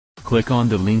click on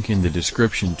the link in the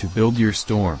description to build your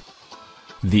store.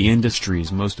 The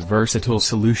industry's most versatile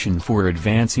solution for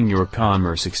advancing your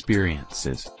commerce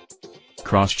experiences.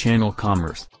 Cross-channel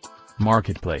commerce.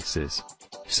 Marketplaces.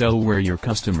 Sell where your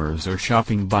customers are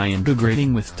shopping by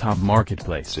integrating with top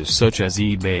marketplaces such as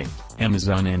eBay,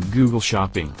 Amazon and Google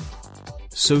Shopping.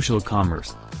 Social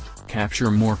commerce.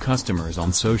 Capture more customers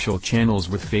on social channels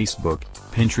with Facebook,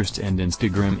 Pinterest and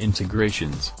Instagram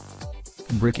integrations.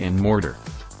 Brick and mortar.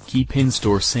 Keep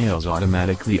in-store sales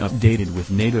automatically updated with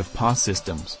native POS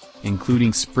systems,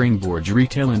 including Springboard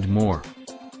Retail and more.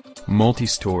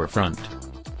 Multi-storefront.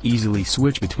 Easily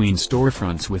switch between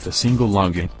storefronts with a single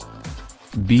login.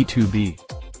 B2B.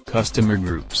 Customer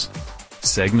groups.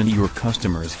 Segment your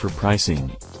customers for pricing,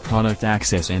 product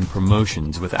access and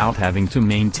promotions without having to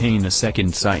maintain a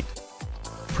second site.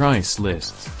 Price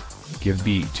lists. Give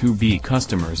B2B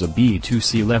customers a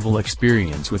B2C level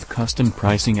experience with custom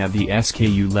pricing at the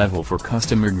SKU level for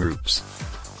customer groups.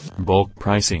 Bulk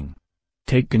pricing.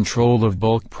 Take control of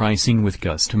bulk pricing with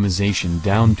customization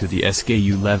down to the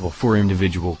SKU level for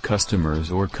individual customers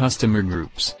or customer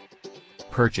groups.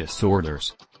 Purchase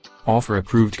orders. Offer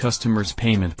approved customers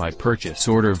payment by purchase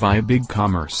order via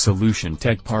BigCommerce Solution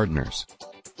Tech Partners.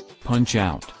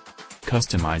 Punch-out.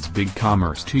 Customize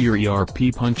BigCommerce to your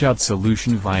ERP punch-out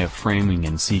solution via framing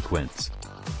and sequence.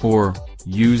 Or,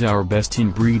 use our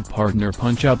best-in-breed partner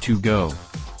Punch-out to go.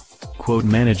 Quote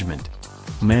management.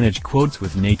 Manage quotes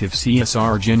with native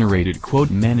CSR-generated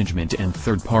quote management and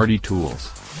third-party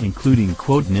tools, including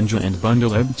Quote Ninja and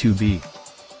BundleWeb2B.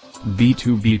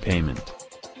 B2B payment.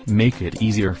 Make it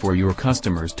easier for your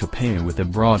customers to pay with a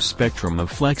broad spectrum of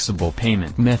flexible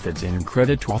payment methods and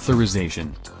credit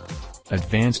authorization.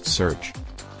 Advanced search.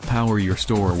 Power your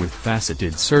store with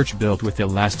faceted search built with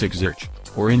Elasticsearch,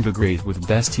 or integrate with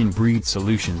best-in-breed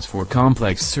solutions for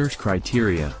complex search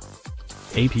criteria.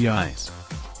 APIs.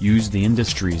 Use the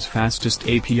industry's fastest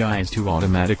APIs to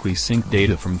automatically sync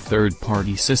data from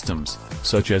third-party systems,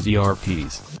 such as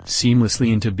ERPs,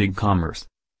 seamlessly into BigCommerce.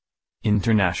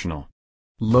 International.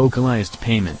 Localized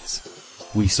payments.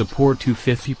 We support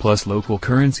 250+ local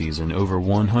currencies in over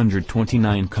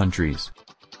 129 countries.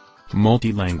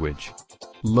 Multi-language.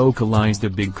 Localize the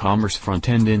BigCommerce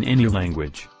front-end in any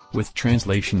language, with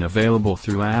translation available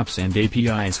through apps and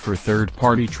APIs for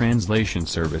third-party translation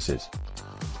services.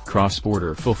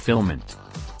 Cross-border fulfillment.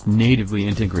 Natively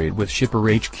integrate with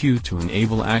ShipperHQ to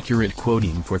enable accurate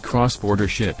quoting for cross-border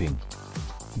shipping.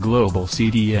 Global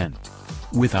CDN.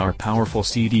 With our powerful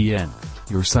CDN,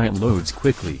 your site loads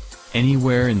quickly,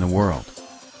 anywhere in the world.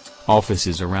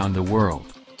 Offices around the world.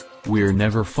 We're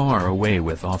never far away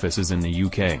with offices in the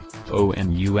UK,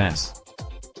 and US.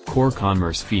 Core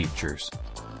commerce features.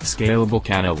 Scalable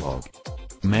catalog.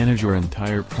 Manage your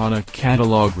entire product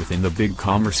catalog within the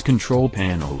BigCommerce control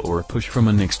panel or push from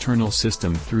an external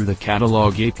system through the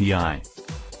catalog API.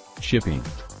 Shipping.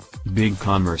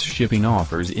 BigCommerce Shipping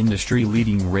offers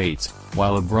industry-leading rates,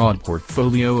 while a broad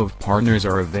portfolio of partners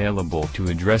are available to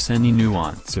address any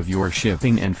nuance of your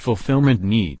shipping and fulfillment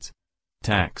needs.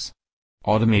 Tax.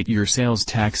 Automate your sales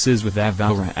taxes with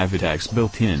Avora Avitax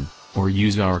built-in, or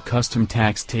use our custom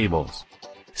tax tables.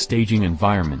 Staging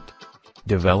environment.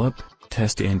 Develop,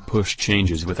 test and push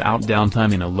changes without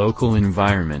downtime in a local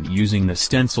environment using the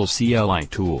Stencil CLI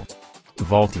tool.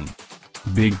 Vaulting.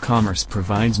 BigCommerce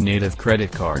provides native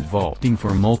credit card vaulting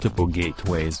for multiple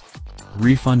gateways.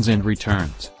 Refunds and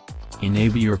returns.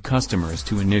 Enable your customers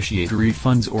to initiate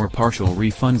refunds or partial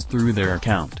refunds through their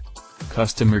account.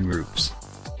 Customer groups.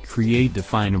 Create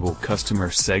definable customer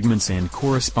segments and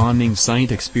corresponding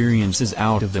site experiences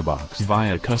out of the box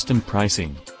via custom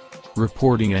pricing.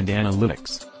 Reporting and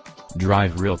analytics.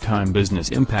 Drive real-time business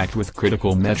impact with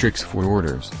critical metrics for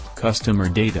orders, customer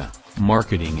data,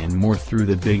 marketing and more through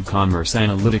the BigCommerce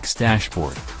Analytics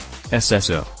Dashboard.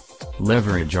 SSO.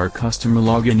 Leverage our customer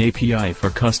login API for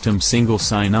custom single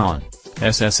sign-on,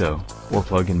 SSO, or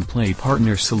plug-and-play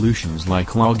partner solutions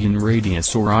like Login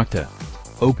Radius or Okta.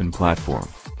 Open platform.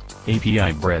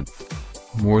 API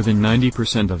breadth. More than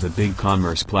 90% of the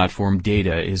BigCommerce platform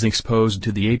data is exposed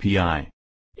to the API.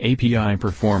 API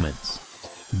performance.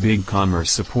 BigCommerce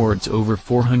supports over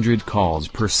 400 calls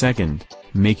per second,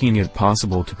 making it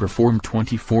possible to perform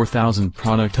 24,000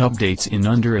 product updates in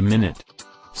under a minute.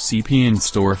 CP and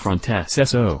Storefront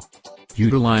SSO.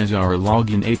 Utilize our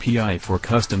Login API for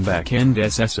custom backend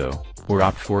SSO, or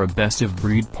opt for a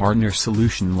best-of-breed partner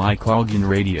solution like Login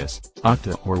Radius,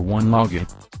 Okta or OneLogin.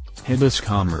 Headless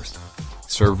commerce.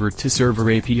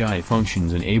 Server-to-server API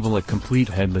functions enable a complete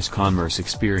headless commerce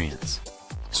experience.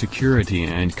 Security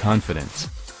and confidence.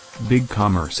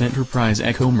 BigCommerce Enterprise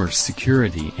e-commerce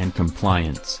security and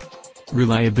compliance.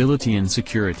 Reliability and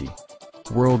security.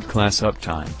 World-class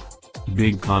uptime.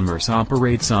 BigCommerce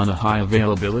operates on a high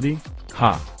availability,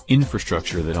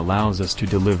 infrastructure that allows us to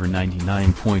deliver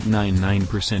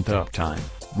 99.99% uptime,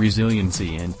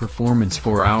 resiliency and performance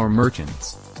for our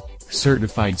merchants.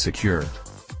 Certified secure.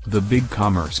 The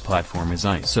BigCommerce platform is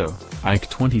ISO, IC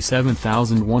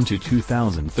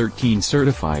 27001-2013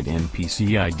 certified and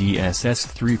PCI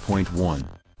DSS 3.1,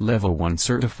 Level 1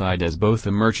 certified as both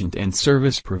a merchant and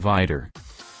service provider.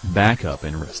 Backup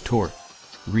and restore.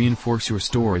 Reinforce your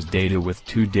store's data with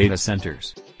 2 data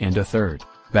centers, and a third,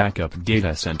 backup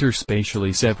data center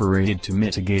spatially separated to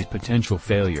mitigate potential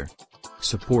failure.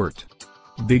 Support.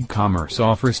 BigCommerce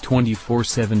offers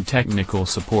 24/7 technical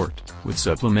support, with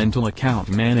supplemental account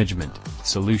management,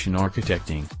 solution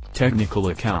architecting, technical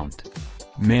account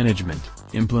management,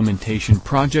 implementation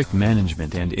project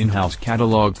management and in-house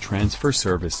catalog transfer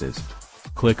services.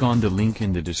 Click on the link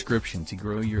in the description to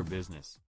grow your business.